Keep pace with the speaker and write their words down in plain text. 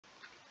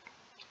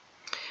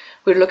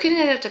We're looking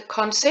at a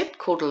concept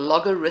called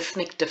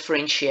logarithmic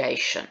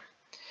differentiation.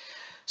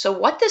 So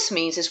what this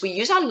means is we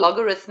use our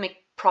logarithmic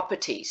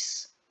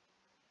properties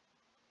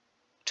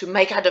to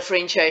make our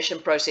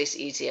differentiation process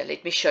easier.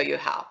 Let me show you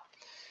how.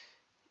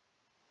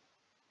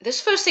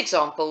 This first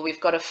example,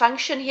 we've got a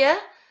function here.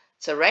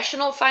 It's a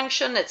rational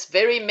function. It's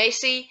very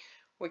messy.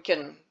 We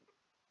can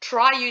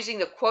try using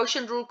the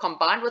quotient rule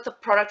combined with the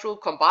product rule,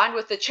 combined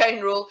with the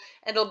chain rule,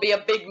 and it'll be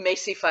a big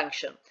messy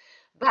function.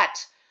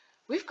 But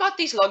we've got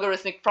these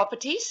logarithmic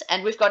properties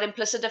and we've got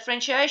implicit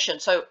differentiation.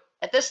 So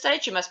at this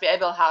stage, you must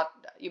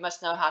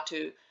know how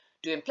to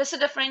do implicit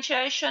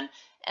differentiation,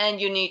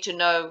 and you need to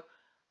know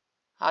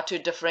how to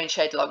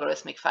differentiate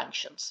logarithmic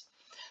functions.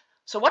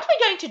 So what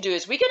we're going to do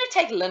is we're going to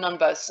take ln on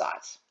both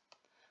sides.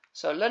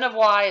 So ln of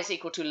y is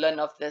equal to ln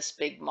of this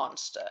big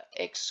monster,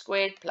 x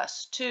squared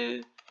plus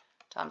 2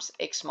 times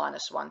x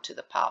minus 1 to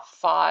the power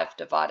 5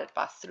 divided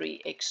by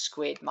 3x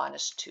squared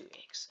minus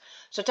 2x.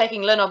 So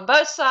taking ln on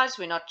both sides,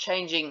 we're not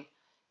changing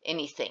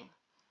anything.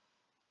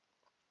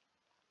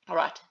 All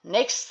right,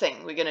 next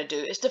thing we're going to do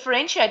is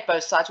differentiate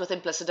both sides with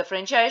implicit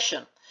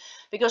differentiation.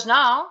 Because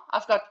now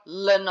I've got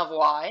ln of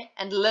y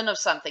and ln of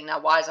something. Now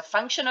y is a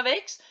function of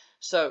x,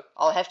 so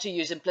I'll have to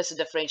use implicit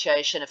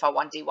differentiation if I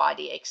want dy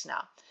dx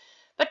now.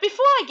 But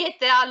before I get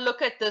there, I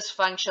look at this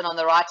function on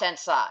the right-hand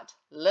side,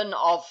 ln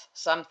of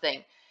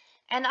something.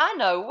 And I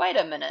know, wait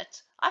a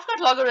minute, I've got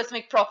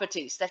logarithmic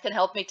properties that can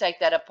help me take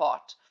that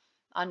apart.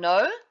 I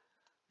know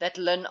that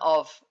ln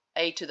of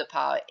a to the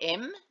power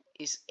m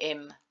is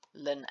m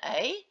ln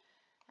a.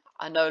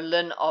 I know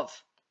ln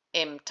of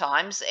m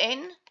times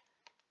n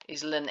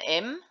is ln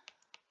m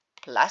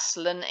plus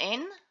ln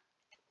n.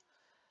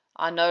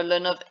 I know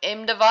ln of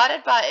m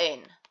divided by n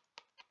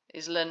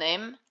is ln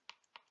m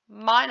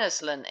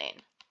minus ln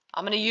n.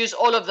 I'm going to use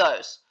all of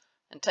those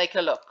and take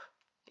a look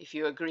if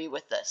you agree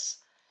with this.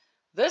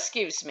 This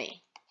gives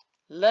me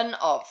ln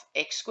of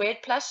x squared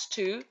plus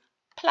 2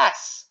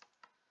 plus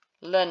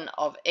ln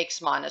of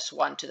x minus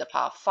 1 to the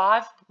power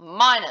 5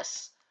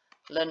 minus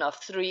ln of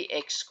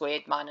 3x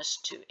squared minus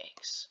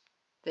 2x.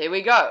 There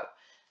we go.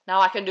 Now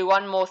I can do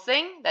one more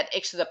thing, that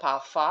x to the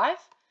power 5.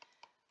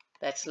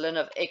 That's ln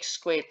of x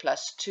squared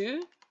plus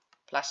 2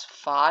 plus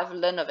 5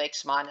 ln of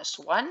x minus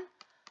 1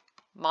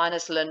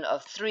 minus ln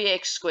of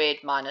 3x squared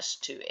minus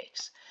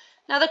 2x.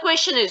 Now the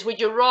question is, would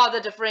you rather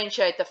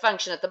differentiate the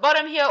function at the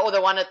bottom here or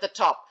the one at the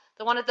top?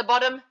 The one at the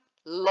bottom,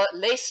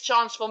 less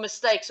chance for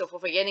mistakes or for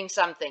forgetting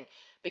something,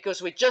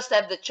 because we just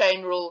have the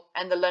chain rule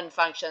and the ln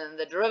function, and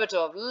the derivative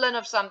of ln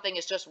of something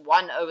is just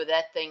 1 over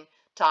that thing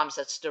times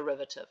its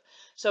derivative.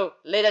 So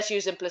let us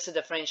use implicit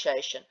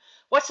differentiation.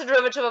 What's the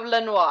derivative of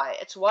ln y?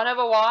 It's 1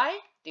 over y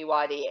dy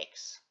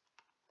dx.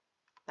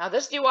 Now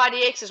this dy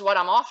dx is what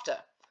I'm after.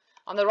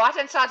 On the right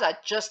hand side, I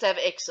just have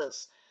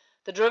x's.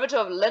 The derivative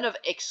of ln of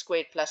x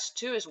squared plus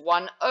 2 is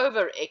 1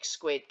 over x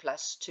squared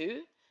plus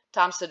 2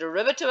 times the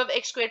derivative of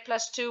x squared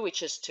plus 2,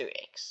 which is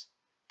 2x.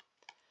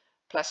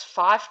 Plus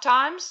 5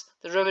 times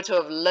the derivative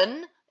of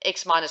ln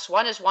x minus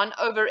 1 is 1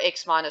 over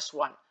x minus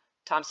 1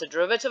 times the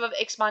derivative of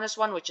x minus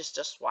 1, which is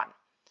just 1.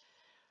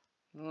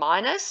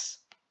 Minus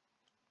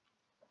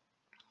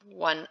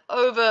 1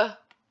 over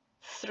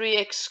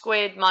 3x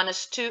squared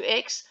minus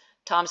 2x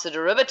times the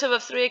derivative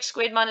of 3x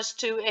squared minus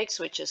 2x,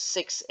 which is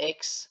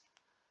 6x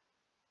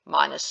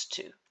minus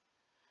 2.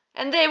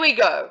 And there we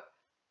go.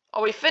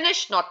 Are we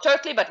finished? Not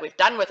totally, but we've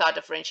done with our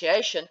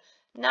differentiation.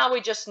 Now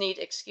we just need,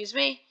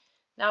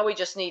 now we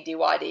just need dy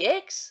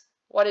dx.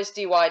 What is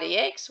dy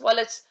dx? Well,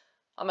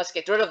 I must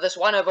get rid of this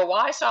 1 over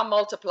y, so I'll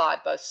multiply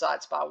both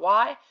sides by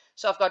y.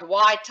 So I've got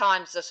y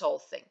times this whole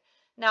thing.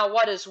 Now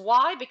what is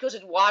y? Because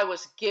y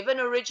was given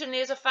originally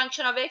as a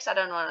function of x, I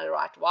don't want to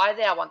write y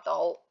there. I want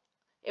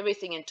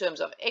everything in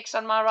terms of x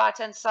on my right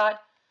hand side.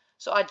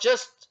 So I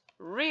just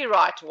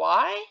rewrite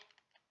y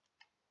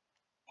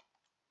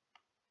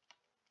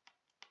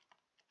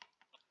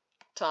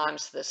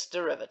times this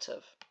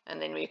derivative, and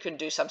then we can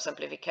do some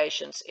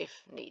simplifications if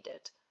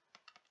needed.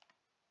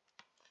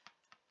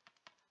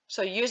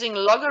 So using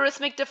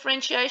logarithmic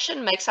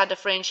differentiation makes our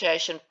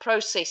differentiation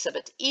process a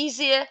bit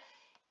easier,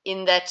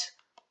 in that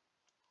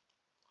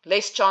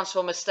less chance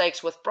for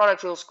mistakes with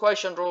product rules,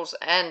 quotient rules,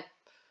 and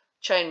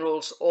chain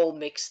rules all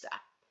mixed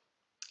up.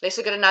 Let's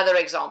look at another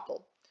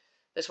example.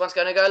 This one's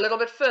going to go a little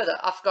bit further.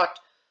 I've got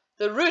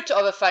the root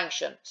of a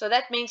function, so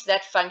that means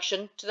that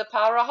function to the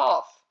power of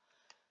half.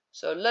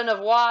 So ln of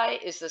y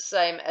is the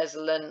same as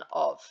ln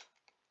of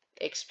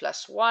x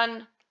plus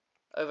 1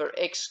 over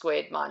x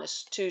squared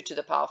minus 2 to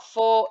the power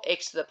 4,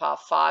 x to the power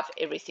 5,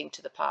 everything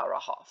to the power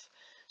of half.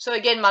 So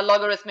again, my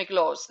logarithmic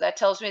laws, that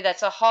tells me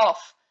that's a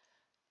half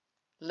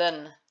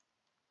ln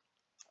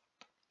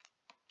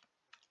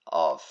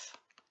of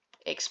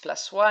x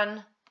plus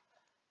 1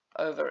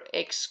 over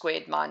x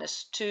squared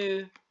minus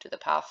 2 to the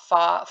power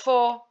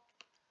 4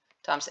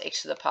 times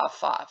x to the power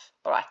 5.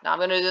 All right, now I'm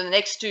going to do the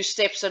next two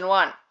steps in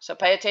one, so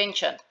pay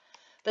attention.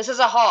 This is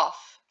a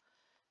half.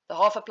 The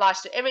half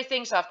applies to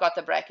everything, so I've got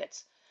the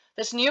brackets.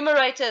 This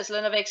numerator is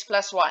ln of x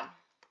plus 1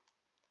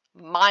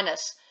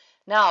 minus.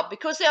 Now,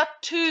 because there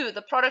are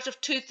the product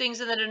of two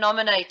things in the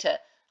denominator,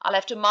 I'll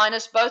have to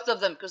minus both of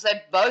them because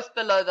they're both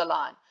below the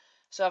line.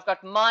 So I've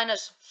got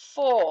minus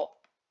 4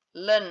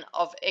 ln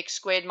of x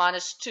squared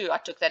minus 2. I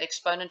took that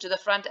exponent to the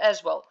front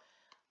as well.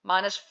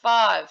 Minus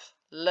 5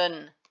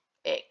 ln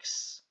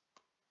x.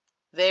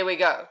 There we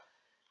go.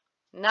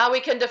 Now we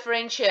can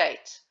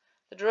differentiate.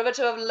 The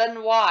derivative of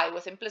ln y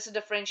with implicit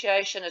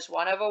differentiation is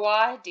 1 over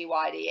y dy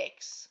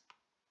dx.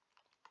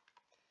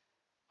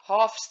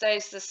 Half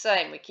stays the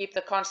same. We keep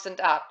the constant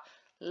out.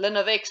 Ln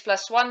of x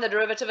plus 1, the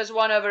derivative is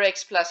 1 over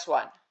x plus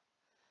 1.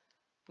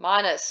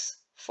 Minus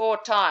 4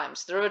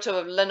 times the derivative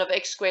of ln of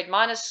x squared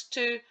minus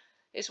 2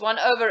 is 1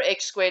 over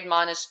x squared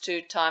minus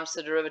 2 times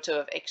the derivative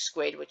of x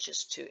squared, which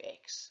is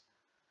 2x.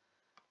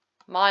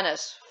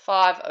 Minus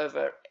 5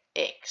 over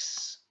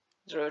x.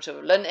 The derivative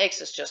of ln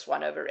x is just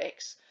 1 over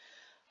x.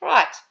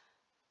 Right.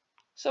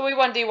 So we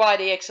want dy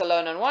dx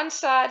alone on one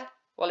side.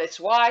 Well, it's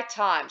y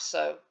times,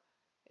 so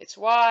it's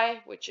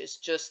y, which is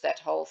just that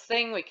whole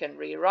thing. We can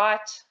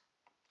rewrite.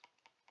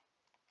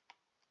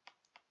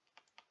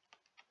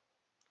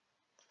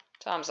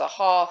 Times a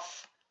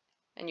half.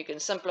 And you can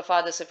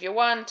simplify this if you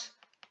want.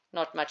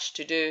 Not much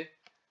to do.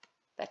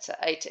 That's a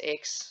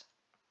 8x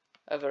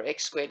over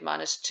x squared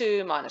minus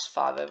 2 minus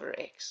 5 over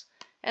x.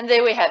 And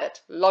there we have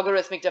it,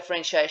 logarithmic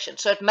differentiation.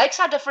 So it makes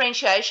our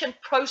differentiation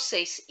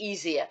process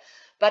easier.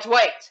 But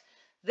wait,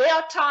 there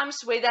are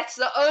times where that's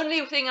the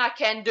only thing I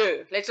can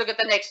do. Let's look at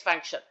the next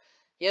function.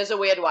 Here's a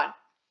weird one.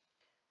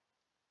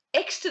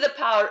 X to the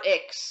power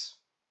x.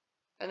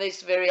 And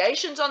there's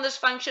variations on this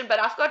function, but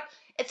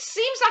it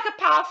seems like a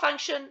power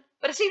function,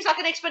 but it seems like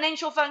an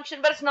exponential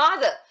function, but it's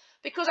neither.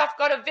 Because I've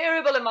got a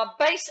variable in my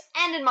base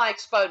and in my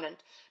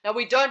exponent. Now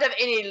we don't have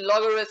any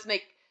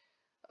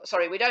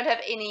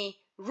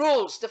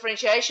rules,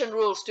 differentiation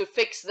rules to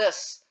fix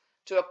this,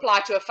 to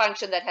apply to a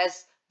function that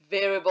has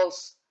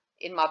variables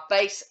in my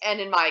base and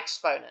in my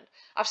exponent.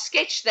 I've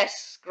sketched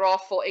this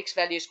graph for x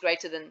values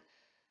greater than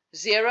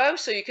 0,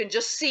 so you can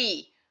just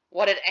see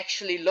what it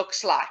actually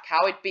looks like,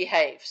 how it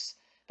behaves.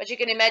 But you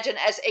can imagine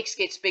as x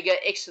gets bigger,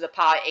 x to the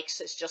power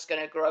x is just going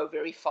to grow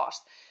very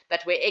fast.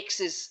 But where x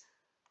is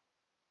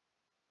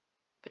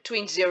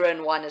between 0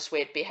 and 1 is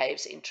where it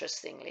behaves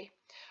interestingly.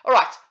 All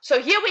right,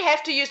 so here we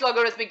have to use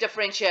logarithmic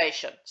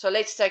differentiation. So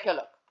let's take a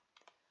look.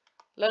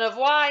 Ln of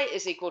y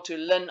is equal to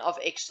ln of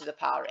x to the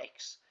power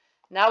x.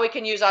 Now we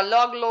can use our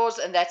log laws,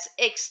 and that's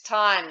x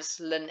times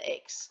ln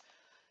x.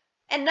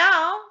 And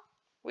now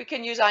we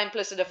can use our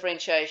implicit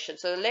differentiation.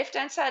 So the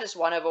left-hand side is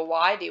 1 over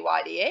y dy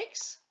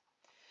dx.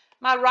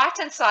 My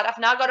right-hand side, I've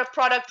now got a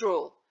product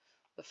rule.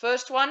 The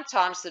first one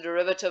times the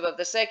derivative of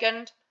the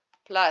second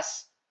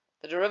plus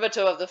the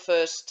derivative of the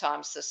first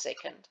times the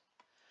second.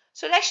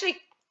 So it actually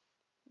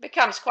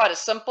becomes quite a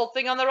simple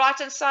thing on the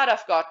right-hand side.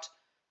 I've got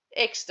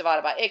x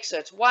divided by x, so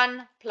it's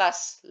 1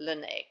 plus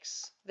ln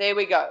x. There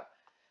we go.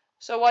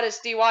 So what is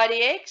dy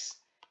dx?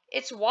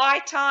 It's y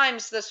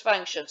times this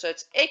function. So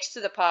it's x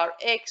to the power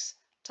x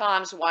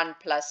times 1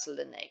 plus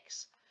ln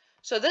x.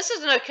 So this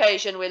is an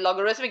occasion where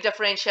logarithmic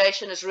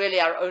differentiation is really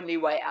our only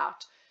way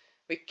out.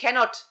 We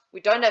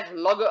don't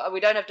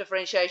have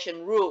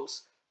differentiation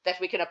rules that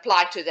we can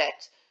apply to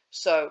that.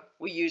 So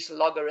we use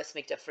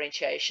logarithmic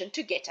differentiation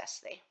to get us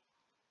there.